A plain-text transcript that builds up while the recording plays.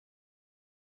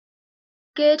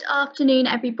Good afternoon,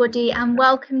 everybody, and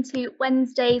welcome to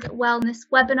Wednesday's Wellness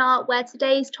webinar, where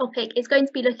today's topic is going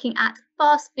to be looking at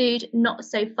fast food, not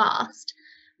so fast.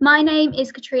 My name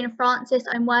is Katrina Francis.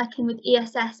 I'm working with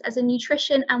ESS as a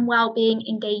Nutrition and Wellbeing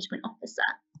Engagement Officer.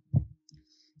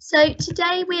 So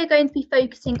today we are going to be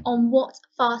focusing on what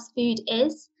fast food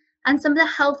is and some of the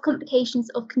health complications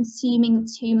of consuming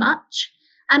too much,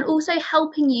 and also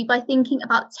helping you by thinking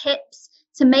about tips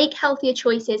to make healthier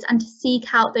choices and to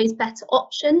seek out those better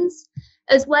options,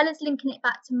 as well as linking it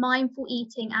back to mindful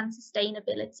eating and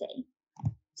sustainability.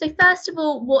 So first of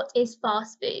all, what is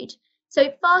fast food?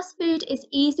 So fast food is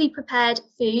easily prepared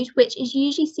food, which is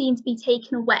usually seen to be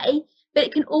taken away, but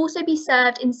it can also be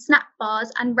served in snack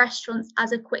bars and restaurants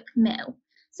as a quick meal.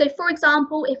 So for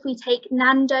example, if we take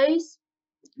Nando's,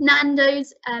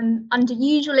 under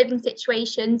usual living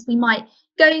situations, we might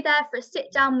go there for a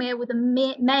sit-down meal with a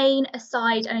main, a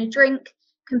side and a drink,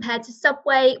 compared to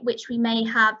Subway, which we may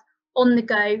have on the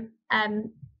go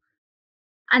and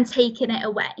taking it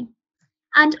away.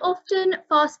 And often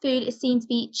fast food is seen to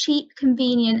be cheap,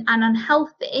 convenient and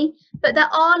unhealthy, but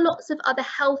there are lots of other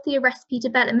healthier recipe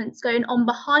developments going on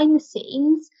behind the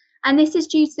scenes, and this is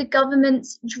due to the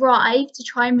government's drive to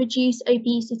try and reduce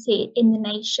obesity in the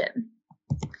nation.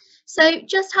 So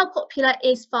just how popular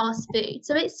is fast food?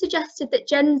 So it's suggested that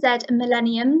Gen Z and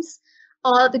millennials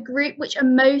are the group which are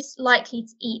most likely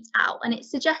to eat out, and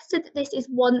it's suggested that this is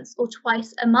once or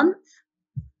twice a month.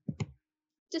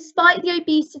 Despite the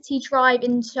obesity drive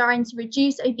in trying to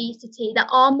reduce obesity,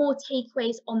 there are more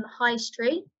takeaways on the high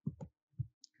street.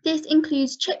 This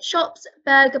includes chip shops,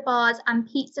 burger bars and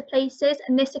pizza places,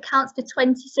 and this accounts for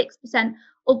 26%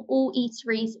 of all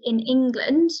eateries in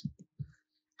England.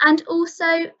 And also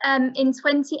in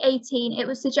 2018, it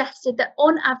was suggested that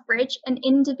on average, an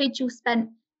individual spent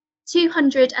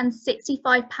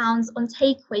 £265 on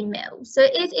takeaway meals. So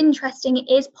it is interesting, it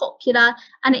is popular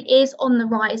and it is on the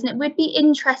rise. And it would be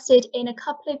interested in a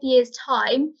couple of years'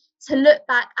 time to look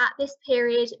back at this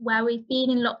period where we've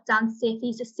been in lockdown to see if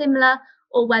these are similar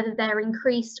or whether they're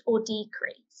increased or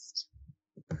decreased.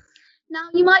 Now,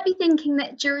 you might be thinking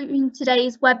that during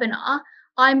today's webinar,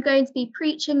 I'm going to be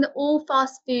preaching that all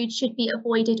fast food should be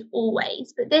avoided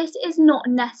always, but this is not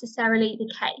necessarily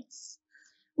the case.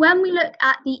 When we look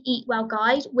at the Eat Well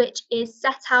Guide, which is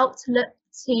set out to look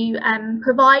to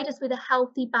provide us with a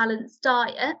healthy, balanced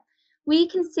diet, we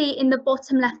can see in the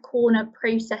bottom left corner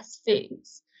processed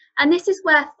foods. And this is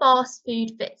where fast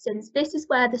food fits in. So this is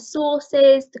where the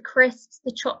sauces, the crisps,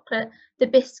 the chocolate, the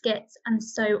biscuits, and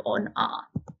so on are.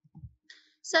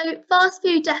 So fast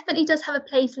food definitely does have a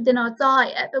place within our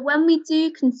diet, but when we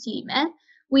do consume it,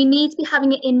 we need to be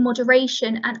having it in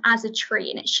moderation and as a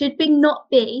treat, and it should not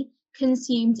be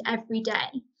consumed every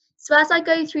day. So as I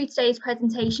go through today's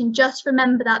presentation, just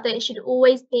remember that it should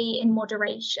always be in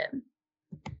moderation.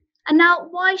 And now,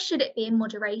 why should it be in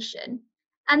moderation?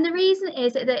 And the reason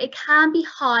is that it can be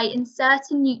high in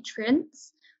certain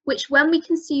nutrients, which when we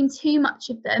consume too much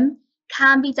of them,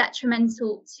 can be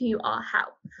detrimental to our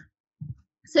health.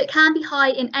 So it can be high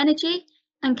in energy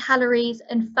and calories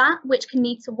and fat, which can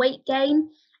lead to weight gain.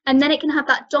 And then it can have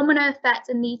that domino effect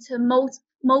and lead to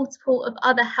multiple of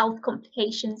other health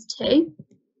complications too.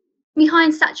 Be high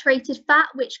in saturated fat,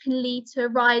 which can lead to a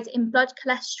rise in blood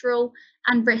cholesterol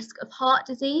and risk of heart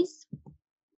disease.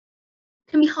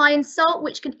 Can be high in salt,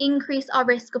 which can increase our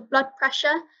risk of blood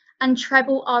pressure and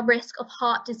treble our risk of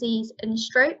heart disease and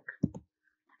stroke.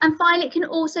 And finally, it can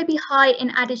also be high in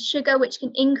added sugar, which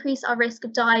can increase our risk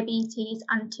of diabetes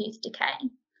and tooth decay.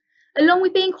 Along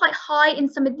with being quite high in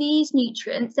some of these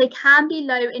nutrients, they can be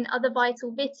low in other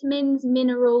vital vitamins,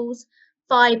 minerals,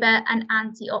 fibre and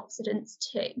antioxidants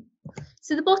too.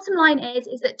 So the bottom line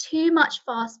is that too much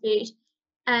fast food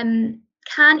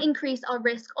can increase our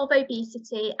risk of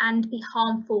obesity and be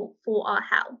harmful for our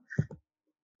health.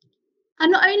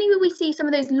 And not only will we see some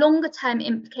of those longer term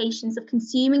implications of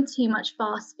consuming too much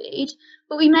fast food,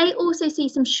 but we may also see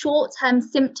some short term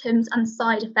symptoms and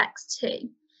side effects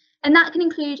too. And that can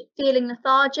include feeling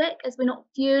lethargic as we're not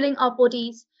fueling our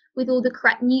bodies with all the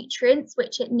correct nutrients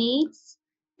which it needs.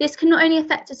 This can not only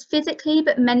affect us physically,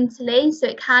 but mentally. So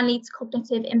it can lead to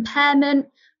cognitive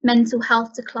impairment, mental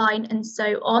health decline, and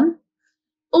so on.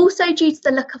 Also, due to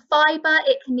the lack of fibre,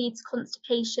 it can lead to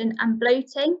constipation and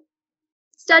bloating.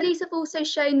 Studies have also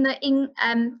shown that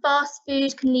fast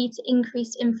food can lead to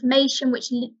increased inflammation,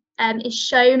 which is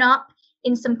shown up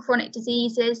in some chronic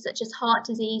diseases such as heart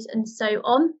disease and so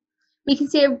on. We can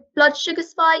see a blood sugar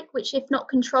spike, which if not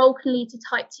controlled can lead to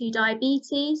type 2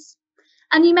 diabetes.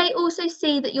 And you may also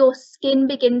see that your skin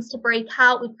begins to break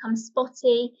out, we become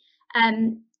spotty,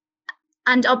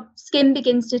 and our skin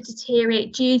begins to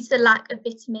deteriorate due to the lack of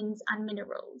vitamins and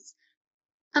minerals.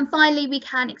 And finally, we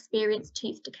can experience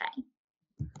tooth decay.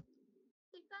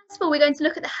 First of all, we're going to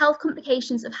look at the health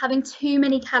complications of having too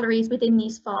many calories within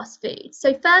these fast foods.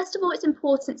 So first of all, it's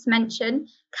important to mention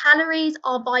calories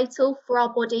are vital for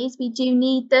our bodies. We do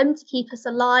need them to keep us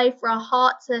alive, for our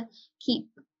heart to keep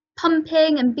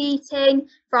pumping and beating,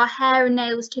 for our hair and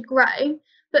nails to grow.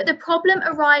 But the problem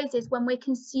arises when we're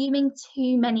consuming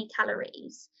too many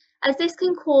calories, as this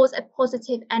can cause a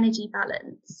positive energy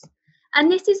balance. And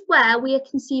this is where we are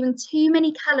consuming too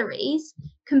many calories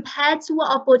compared to what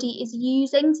our body is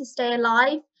using to stay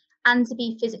alive and to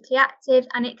be physically active,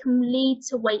 and it can lead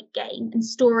to weight gain and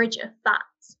storage of fat.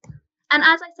 And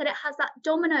as I said, it has that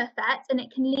domino effect, and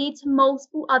it can lead to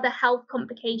multiple other health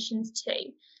complications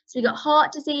too. So we've got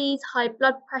heart disease, high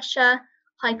blood pressure,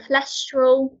 high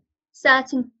cholesterol,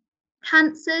 certain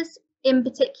cancers, in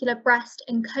particular breast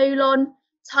and colon,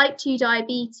 type 2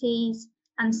 diabetes,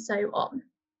 and so on.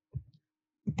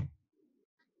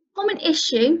 Common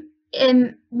issue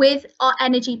with our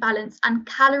energy balance and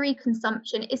calorie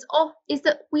consumption is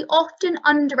that we often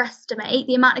underestimate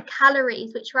the amount of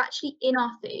calories which are actually in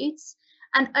our foods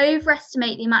and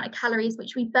overestimate the amount of calories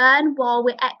which we burn while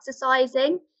we're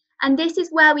exercising. And this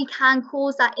is where we can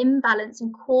cause that imbalance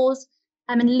and cause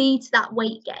and lead to that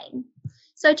weight gain.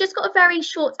 So I just got a very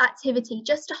short activity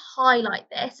just to highlight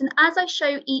this. And as I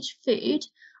show each food,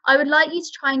 I would like you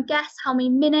to try and guess how many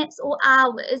minutes or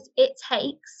hours it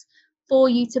takes for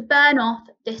you to burn off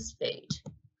this food.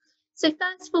 So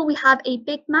first of all, we have a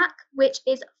Big Mac, which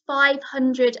is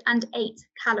 508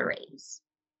 calories.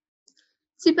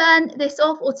 To burn this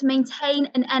off or to maintain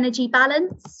an energy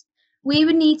balance, we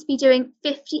would need to be doing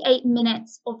 58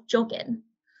 minutes of jogging.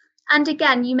 And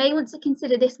again, you may want to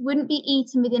consider this wouldn't be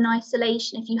eaten within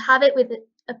isolation. If you have it with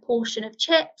a portion of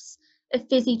chips, a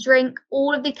fizzy drink,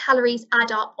 all of the calories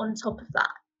add up on top of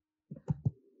that.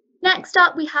 Next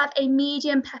up, we have a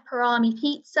medium pepperoni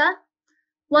pizza,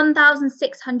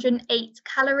 1,608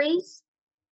 calories.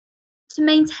 To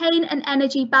maintain an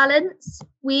energy balance,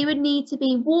 we would need to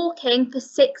be walking for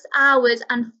 6 hours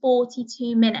and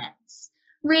 42 minutes.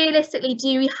 Realistically,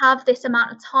 do we have this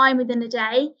amount of time within a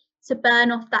day to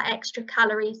burn off that extra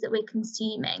calories that we're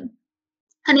consuming?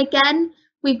 And again,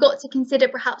 we've got to consider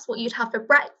perhaps what you'd have for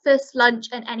breakfast, lunch,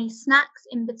 and any snacks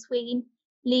in between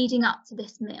leading up to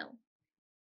this meal.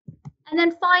 And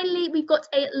then finally, we've got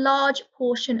a large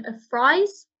portion of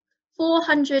fries,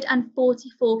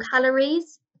 444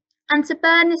 calories. And to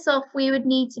burn this off, we would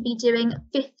need to be doing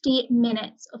 50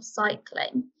 minutes of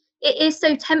cycling. It is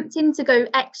so tempting to go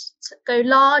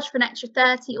large for an extra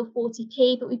 30 or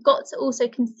 40p, but we've got to also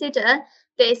consider that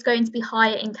it's going to be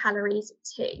higher in calories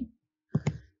too.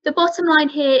 The bottom line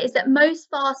here is that most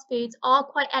fast foods are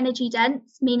quite energy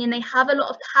dense, meaning they have a lot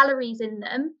of calories in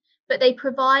them, but they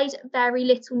provide very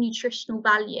little nutritional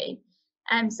value.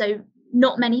 So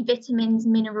not many vitamins,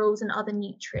 minerals, and other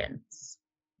nutrients.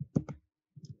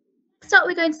 Next up,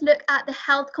 we're going to look at the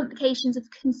health complications of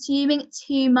consuming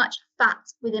too much fat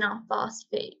within our fast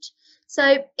food.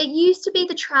 So it used to be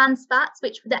the trans fats,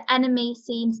 which were the enemy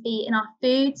seen to be in our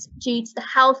foods due to the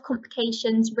health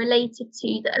complications related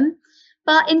to them.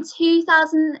 But in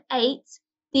 2008,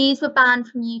 these were banned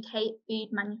from UK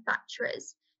food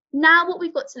manufacturers. Now what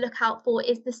we've got to look out for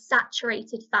is the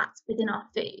saturated fats within our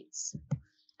foods.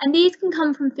 And these can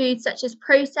come from foods such as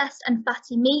processed and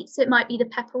fatty meats. So it might be the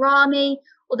pepperami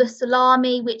or the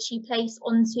salami, which you place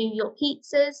onto your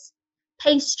pizzas,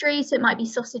 pastry, so it might be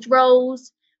sausage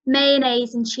rolls,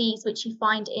 mayonnaise and cheese, which you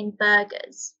find in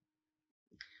burgers.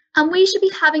 And we should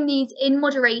be having these in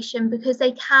moderation because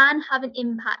they can have an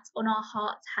impact on our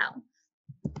heart health.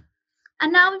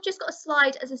 And now we've just got a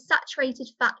slide as a saturated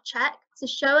fat check to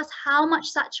show us how much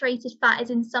saturated fat is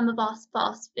in some of our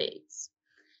fast foods.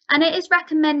 And it is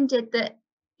recommended that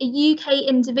a UK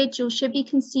individual should be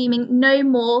consuming no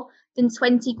more than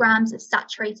 20 grams of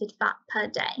saturated fat per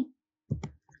day.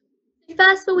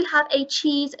 First of all, we have a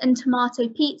cheese and tomato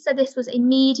pizza. This was a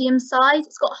medium size.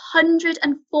 It's got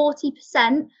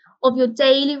 140% of your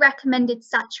daily recommended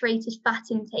saturated fat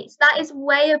intake. So that is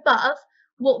way above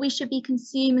what we should be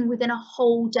consuming within a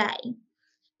whole day.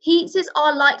 Pizzas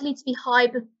are likely to be high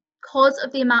because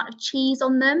of the amount of cheese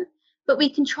on them, but we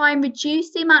can try and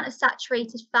reduce the amount of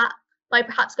saturated fat by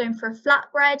perhaps going for a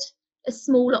flatbread, a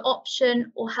smaller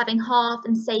option, or having half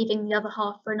and saving the other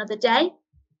half for another day.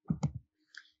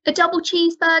 A double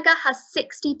cheeseburger has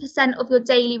 60% of your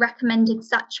daily recommended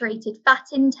saturated fat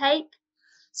intake.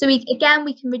 So we can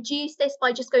reduce this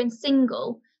by just going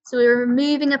single. So we're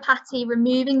removing a patty,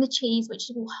 removing the cheese, which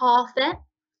will halve it.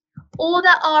 Or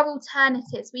there are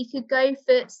alternatives. We could go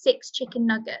for 6 chicken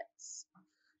nuggets.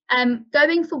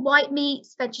 Going for white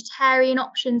meats, vegetarian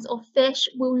options, or fish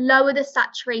will lower the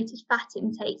saturated fat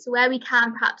intake. So where we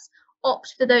can perhaps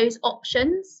opt for those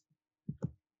options.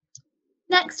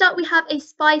 Next up, we have a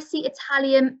spicy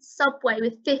Italian Subway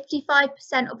with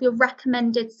 55% of your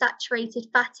recommended saturated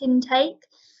fat intake.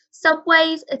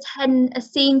 Subways are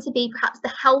seen to be perhaps the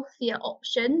healthier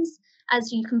options,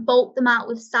 as you can bulk them out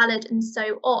with salad and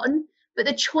so on. But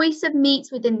the choice of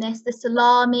meats within this, the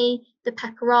salami, the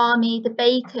pepperami, the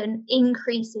bacon,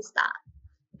 increases that.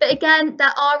 But again,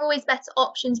 there are always better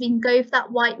options. We can go for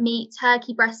that white meat,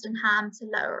 turkey breast and ham to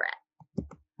lower it.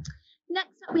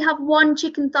 Next up, we have one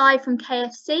chicken thigh from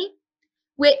KFC,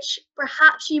 which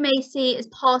perhaps you may see as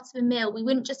part of a meal. We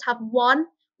wouldn't just have one,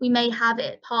 we may have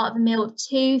it part of a meal of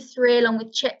 2, 3, along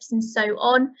with chips and so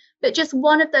on, but just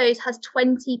one of those has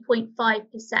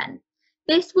 20.5%.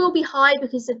 This will be high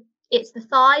because it's the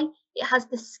thigh, it has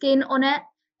the skin on it,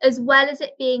 as well as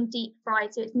it being deep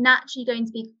fried, so it's naturally going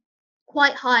to be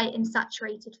quite high in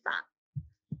saturated fat.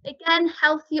 Again,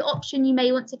 healthier option you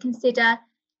may want to consider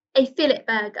a fillet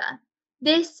burger.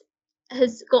 This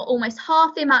has got almost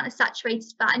half the amount of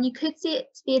saturated fat, and you could see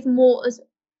it to be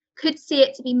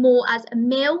more as a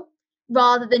meal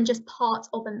rather than just part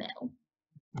of a meal.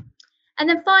 And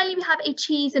then finally, we have a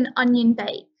cheese and onion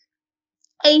bake.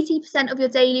 80% of your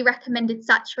daily recommended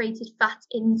saturated fat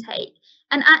intake.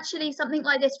 And actually, something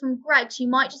like this from Greggs, you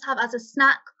might just have as a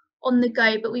snack on the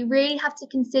go, but we really have to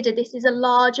consider this is a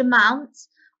large amount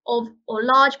of, or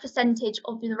large percentage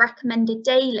of the recommended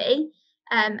daily.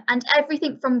 And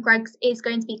everything from Greggs is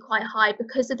going to be quite high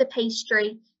because of the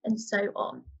pastry and so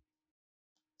on.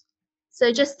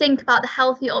 So just think about the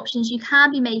healthy options you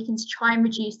can be making to try and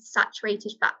reduce the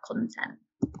saturated fat content.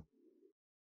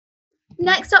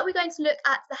 Next up, we're going to look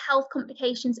at the health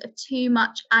complications of too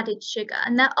much added sugar.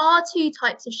 And there are 2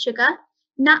 types of sugar: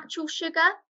 natural sugar,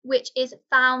 which is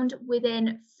found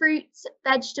within fruits,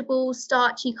 vegetables,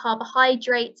 starchy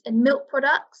carbohydrates, and milk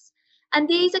products. And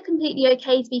these are completely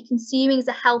okay to be consuming as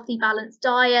a healthy, balanced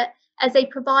diet, as they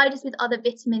provide us with other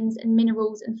vitamins and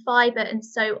minerals and fibre and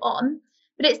so on.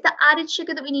 But it's the added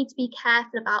sugar that we need to be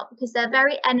careful about, because they're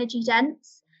very energy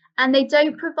dense and they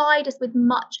don't provide us with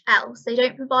much else. They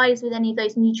don't provide us with any of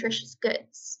those nutritious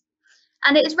goods.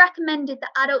 And it is recommended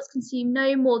that adults consume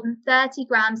no more than 30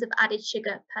 grams of added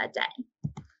sugar per day.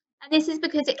 And this is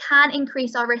because it can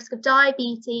increase our risk of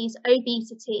diabetes,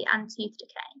 obesity, and tooth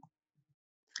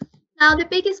decay. Now, the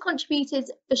biggest contributors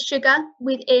for sugar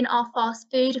within our fast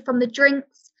food are from the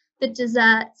drinks, the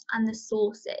desserts, and the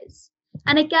sauces.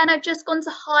 And again, I've just gone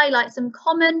to highlight some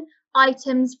common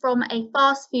items from a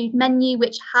fast food menu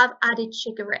which have added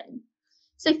sugar in.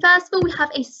 So first of all, we have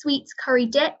a sweet curry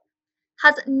dip,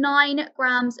 has 9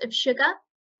 grams of sugar.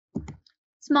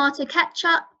 Tomato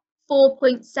ketchup,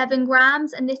 4.7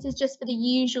 grams, and this is just for the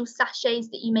usual sachets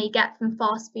that you may get from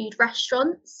fast food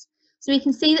restaurants. So we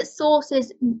can see that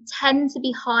sauces tend to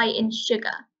be high in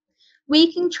sugar.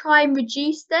 We can try and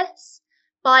reduce this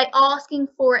by asking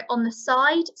for it on the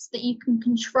side so that you can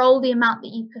control the amount that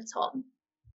you put on.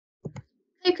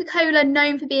 Coca-Cola,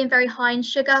 known for being very high in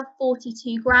sugar,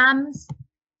 42 grams,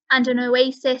 and an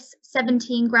Oasis,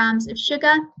 17 grams of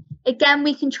sugar. Again,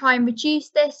 we can try and reduce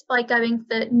this by going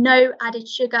for no added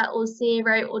sugar or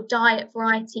 0 or diet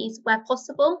varieties where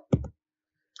possible.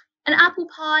 An apple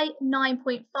pie,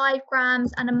 9.5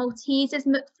 grams, and a Maltesers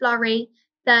McFlurry,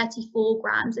 34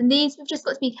 grams. And these we've just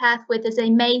got to be careful with, as they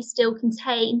may still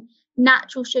contain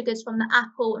natural sugars from the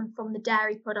apple and from the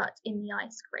dairy product in the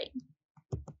ice cream.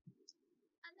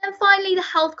 And then finally, the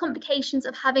health complications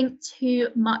of having too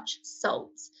much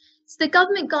salt. So the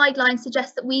government guidelines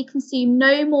suggest that we consume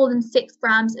no more than 6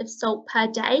 grams of salt per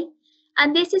day.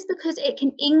 And this is because it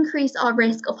can increase our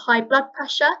risk of high blood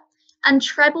pressure and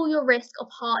treble your risk of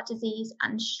heart disease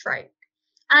and stroke.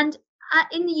 And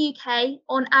in the UK,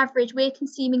 on average, we're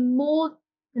consuming more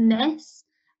than this,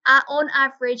 on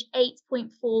average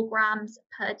 8.4 grams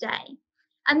per day.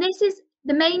 And this is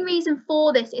the main reason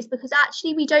for this is because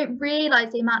actually we don't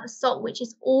realise the amount of salt which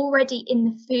is already in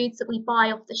the foods that we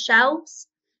buy off the shelves,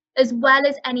 as well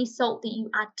as any salt that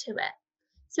you add to it.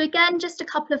 So again, just a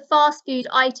couple of fast food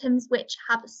items which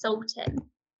have salt in.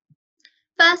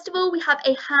 First of all, we have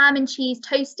a ham and cheese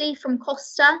toastie from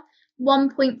Costa,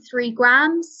 1.3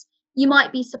 grams. You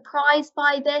might be surprised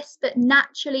by this, but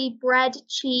naturally bread,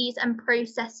 cheese, and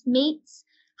processed meats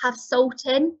have salt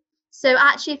in. So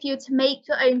actually, if you were to make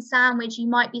your own sandwich, you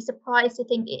might be surprised to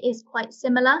think it is quite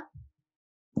similar.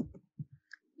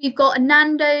 We've got a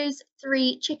Nando's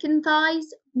 3 chicken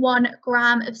thighs, 1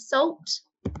 gram of salt.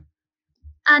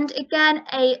 And again,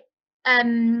 a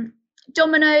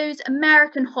Domino's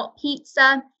American hot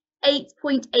pizza,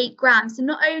 8.8 grams. So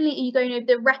not only are you going over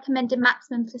the recommended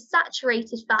maximum for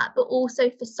saturated fat, but also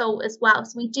for salt as well.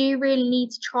 So we do really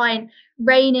need to try and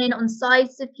rein in on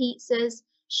sizes of pizzas,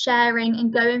 sharing,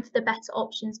 and going for the better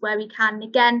options where we can. And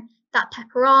again, that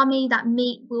pepperami, that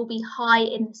meat will be high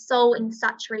in the salt and the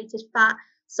saturated fat.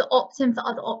 So opt in for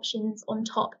other options on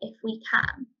top if we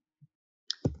can.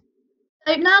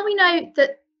 So now we know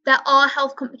that there are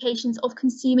health complications of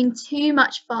consuming too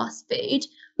much fast food.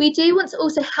 We do want to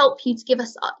also help you to give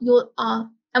us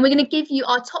and we're going to give you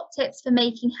our top tips for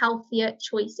making healthier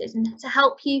choices and to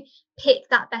help you pick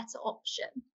that better option.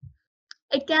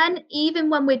 Again, even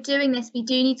when we're doing this, we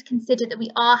do need to consider that we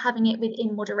are having it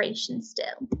within moderation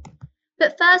still.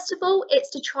 But first of all,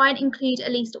 it's to try and include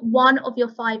at least one of your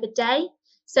 5 a day.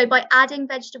 So by adding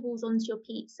vegetables onto your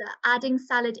pizza, adding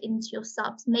salad into your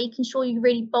subs, making sure you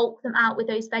really bulk them out with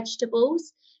those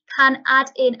vegetables, can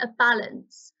add in a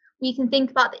balance. We can think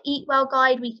about the Eat Well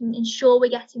guide, we can ensure we're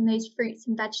getting those fruits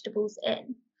and vegetables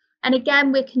in. And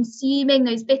again, we're consuming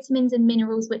those vitamins and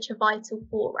minerals which are vital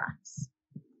for us.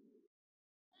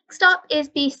 Next up is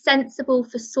be sensible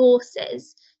for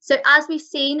sauces. So as we've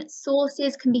seen,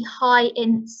 sauces can be high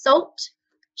in salt,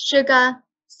 sugar,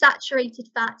 saturated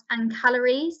fat and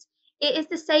calories. It is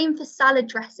the same for salad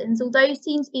dressings. Although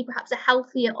seen to be perhaps a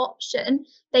healthier option,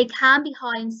 they can be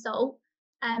high in salt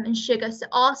and sugar. So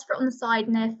ask for it on the side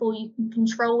and therefore you can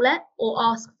control it, or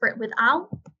ask for it without.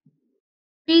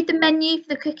 Read the menu for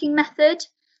the cooking method.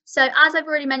 So as I've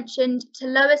already mentioned, to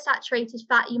lower saturated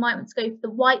fat, you might want to go for the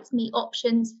white meat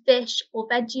options, fish or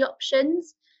veggie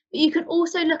options. But you can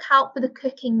also look out for the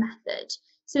cooking method.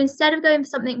 So instead of going for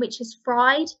something which is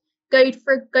fried, go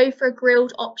for a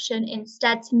grilled option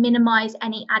instead to minimise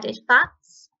any added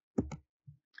fats.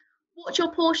 Watch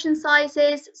your portion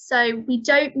sizes. So we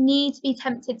don't need to be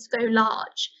tempted to go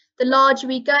large. The larger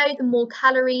we go, the more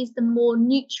calories, the more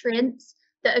nutrients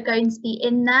that are going to be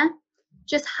in there.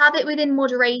 Just have it within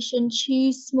moderation,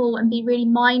 choose small and be really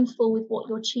mindful with what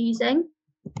you're choosing.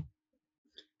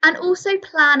 And also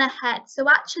plan ahead. So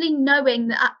actually knowing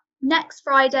that next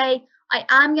Friday, I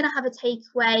am going to have a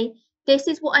takeaway. This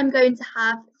is what I'm going to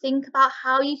have. Think about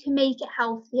how you can make it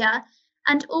healthier,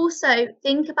 and also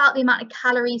think about the amount of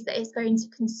calories that it's going to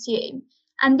consume.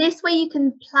 And this way you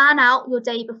can plan out your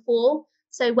day before.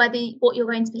 So what you're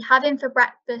going to be having for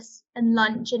breakfast and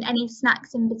lunch and any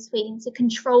snacks in between to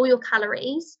control your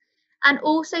calories. And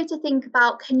also to think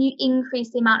about, can you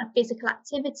increase the amount of physical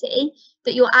activity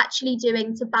that you're actually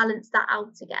doing to balance that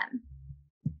out again.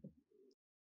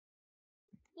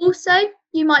 Also,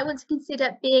 you might want to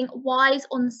consider being wise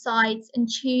on sides and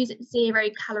choose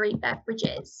 0-calorie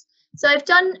beverages. So I've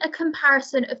done a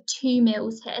comparison of 2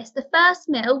 meals here. So the first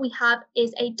meal we have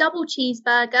is a double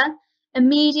cheeseburger, a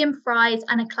medium fries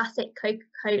and a classic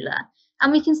Coca-Cola.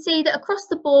 And we can see that across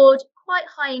the board, quite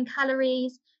high in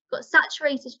calories, got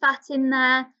saturated fat in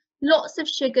there, lots of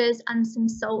sugars and some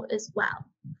salt as well.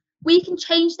 We can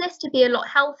change this to be a lot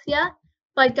healthier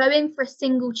by going for a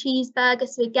single cheeseburger.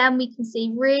 So again, we can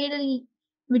see really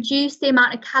reduce the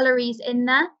amount of calories in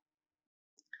there,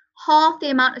 half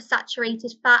the amount of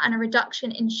saturated fat and a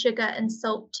reduction in sugar and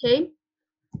salt too.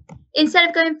 Instead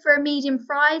of going for a medium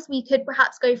fries, we could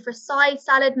perhaps go for a side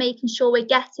salad, making sure we're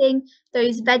getting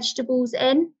those vegetables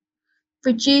in,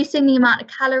 reducing the amount of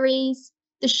calories.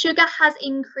 The sugar has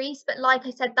increased, but like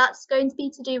I said, that's going to be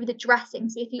to do with the dressing.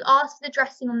 So if you ask for the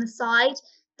dressing on the side,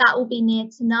 that will be near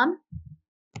to none.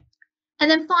 And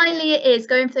then finally, it is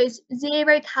going for those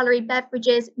 0-calorie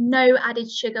beverages, no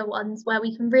added sugar ones, where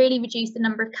we can really reduce the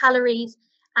number of calories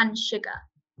and sugar.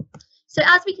 So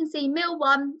as we can see, meal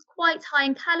 1, quite high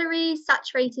in calories,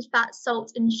 saturated fat,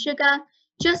 salt and sugar.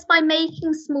 Just by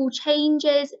making small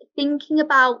changes, thinking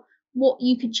about what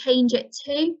you could change it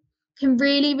to, can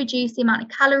really reduce the amount of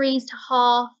calories to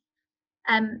half,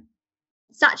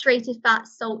 saturated fat,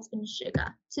 salt and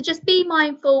sugar. So just be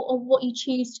mindful of what you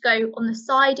choose to go on the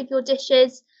side of your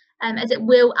dishes, as it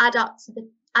will add up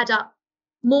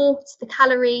more to the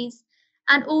calories.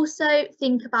 And also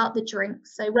think about the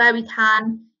drinks. So where we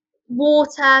can,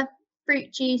 water,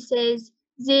 fruit juices,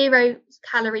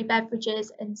 0-calorie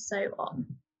beverages and so on.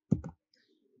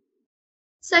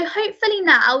 So hopefully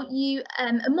now you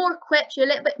are more equipped, you're a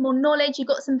little bit more knowledge, you've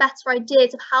got some better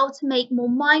ideas of how to make more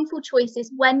mindful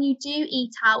choices when you do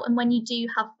eat out and when you do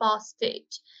have fast food.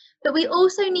 But we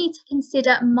also need to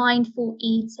consider mindful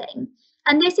eating.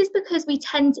 And this is because we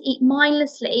tend to eat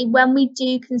mindlessly when we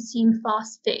do consume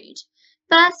fast food.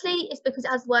 Firstly, it's because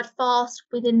it has the word fast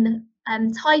within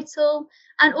the title,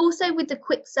 and also with the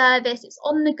quick service, it's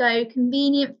on the go,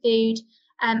 convenient food,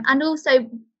 and also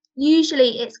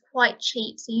usually it's quite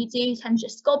cheap, so you do tend to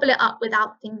just gobble it up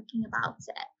without thinking about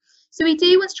it. So we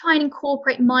do want to try and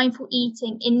incorporate mindful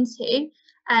eating into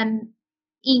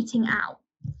eating out.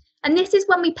 And this is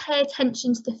when we pay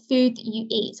attention to the food that you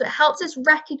eat. So it helps us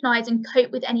recognize and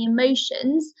cope with any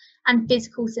emotions and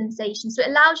physical sensations. So it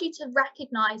allows you to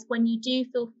recognize when you do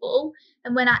feel full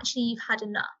and when actually you've had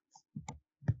enough.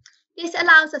 This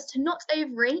allows us to not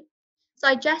overeat,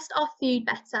 digest our food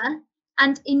better,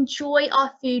 and enjoy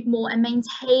our food more and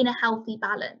maintain a healthy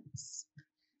balance.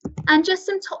 And just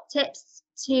some top tips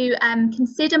to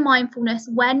consider mindfulness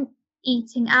when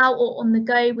eating out or on the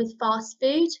go with fast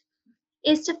food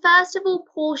is to first of all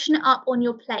portion it up on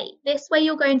your plate. This way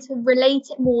you're going to relate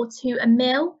it more to a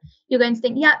meal. You're going to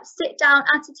think, yep, sit down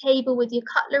at a table with your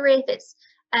cutlery if it's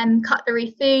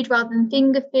cutlery food rather than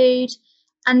finger food,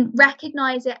 and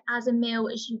recognise it as a meal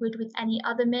as you would with any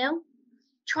other meal.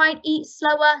 Try and eat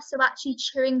slower, so actually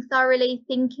chewing thoroughly,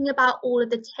 thinking about all of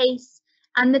the tastes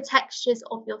and the textures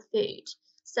of your food.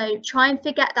 So try and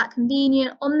forget that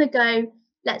convenient on the go,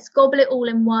 let's gobble it all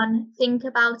in one, think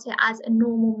about it as a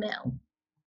normal meal.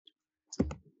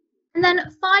 And then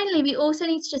finally, we also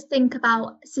need to just think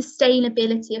about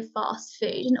sustainability of fast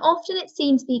food. And often it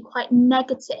seems to be quite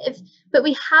negative, but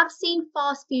we have seen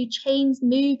fast food chains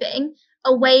moving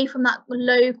away from that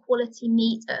low quality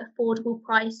meat at affordable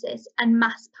prices and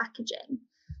mass packaging.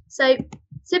 So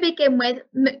to begin with,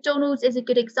 McDonald's is a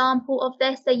good example of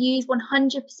this. They use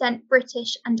 100%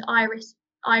 British and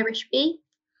Irish beef.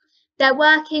 They're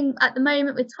working at the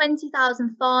moment with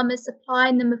 20,000 farmers,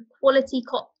 supplying them with quality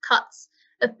cuts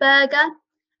of burger,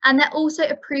 and they're also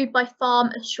approved by farm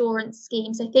assurance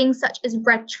schemes, so things such as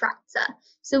Red Tractor.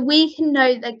 So we can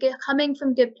know that they're coming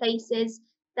from good places.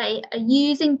 They are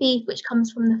using beef which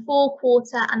comes from the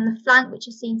forequarter and the flank, which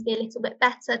is seen to be a little bit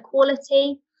better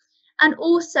quality. And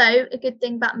also a good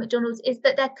thing about McDonald's is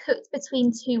that they're cooked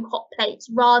between two hot plates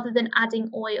rather than adding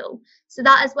oil. So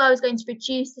that as well is going to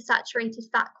reduce the saturated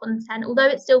fat content. Although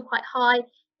it's still quite high,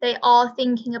 they are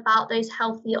thinking about those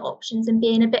healthier options and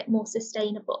being a bit more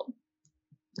sustainable.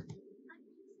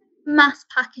 Mass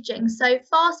packaging. So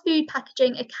fast food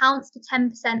packaging accounts for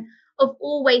 10% of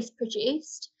all waste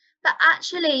produced, but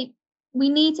actually we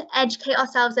need to educate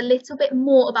ourselves a little bit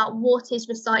more about what is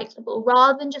recyclable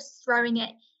rather than just throwing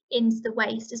it into the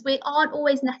waste, as we aren't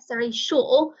always necessarily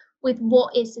sure with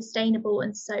what is sustainable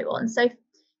and so on. So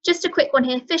just a quick one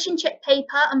here, fish and chip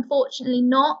paper, unfortunately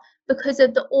not, because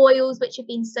of the oils which have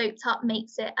been soaked up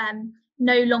makes it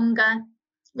no longer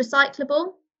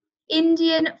recyclable.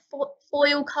 Indian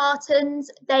foil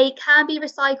cartons, they can be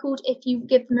recycled if you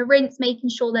give them a rinse, making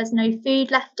sure there's no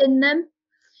food left in them.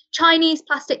 Chinese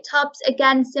plastic tubs,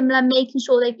 again, similar, making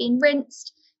sure they've been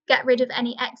rinsed, get rid of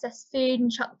any excess food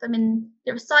and chuck them in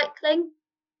the recycling.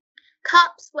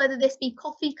 Cups, whether this be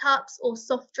coffee cups or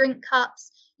soft drink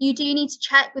cups, you do need to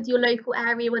check with your local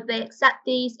area whether they accept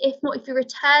these. If not, if you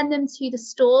return them to the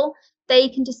store, they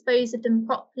can dispose of them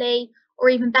properly, or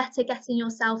even better, getting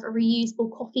yourself a reusable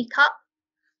coffee cup.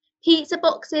 Pizza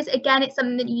boxes, again, it's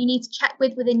something that you need to check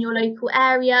with within your local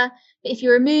area. But if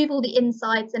you remove all the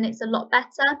insides, then it's a lot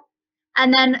better.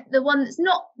 And then the one that's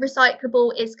not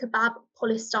recyclable is kebab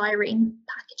polystyrene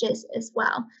packages as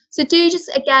well. So do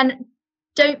just, again,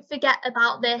 don't forget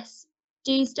about this.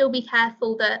 Do still be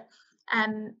careful that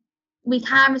we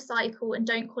can recycle and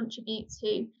don't contribute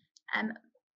to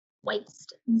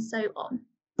waste and so on.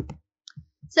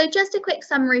 So just a quick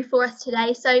summary for us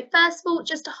today. So first of all,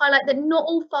 just to highlight that not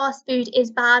all fast food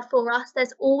is bad for us.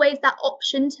 There's always that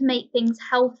option to make things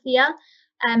healthier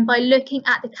by looking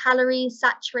at the calories,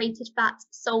 saturated fats,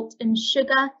 salt and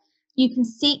sugar. You can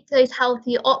seek those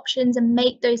healthier options and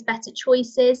make those better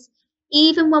choices.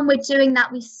 Even when we're doing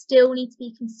that, we still need to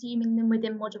be consuming them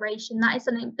within moderation. That is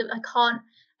something that I can't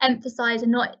emphasize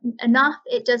enough.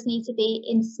 It does need to be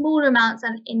in smaller amounts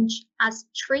and as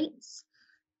treats.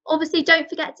 Obviously, don't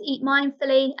forget to eat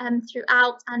mindfully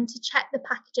throughout and to check the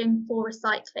packaging for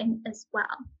recycling as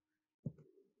well.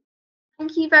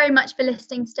 Thank you very much for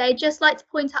listening today. Just like to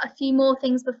point out a few more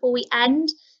things before we end.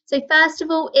 So first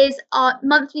of all is our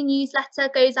monthly newsletter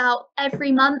goes out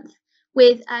every month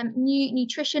with new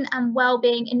nutrition and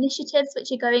wellbeing initiatives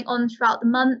which are going on throughout the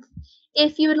month.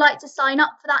 If you would like to sign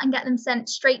up for that and get them sent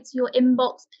straight to your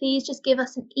inbox, please just give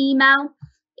us an email.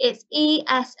 It's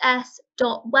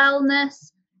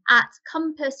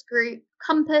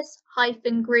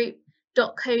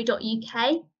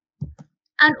ess.wellness@compass-group.co.uk.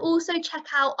 And also check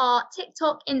out our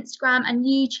TikTok, Instagram and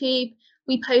YouTube.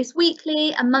 We post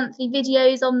weekly and monthly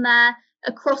videos on there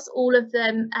across all of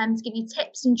them to give you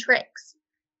tips and tricks,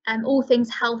 all things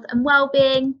health and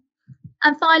well-being.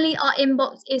 And finally, our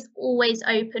inbox is always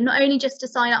open, not only just to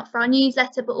sign up for our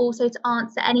newsletter, but also to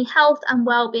answer any health and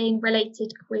wellbeing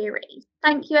related queries.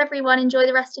 Thank you, everyone. Enjoy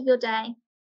the rest of your day.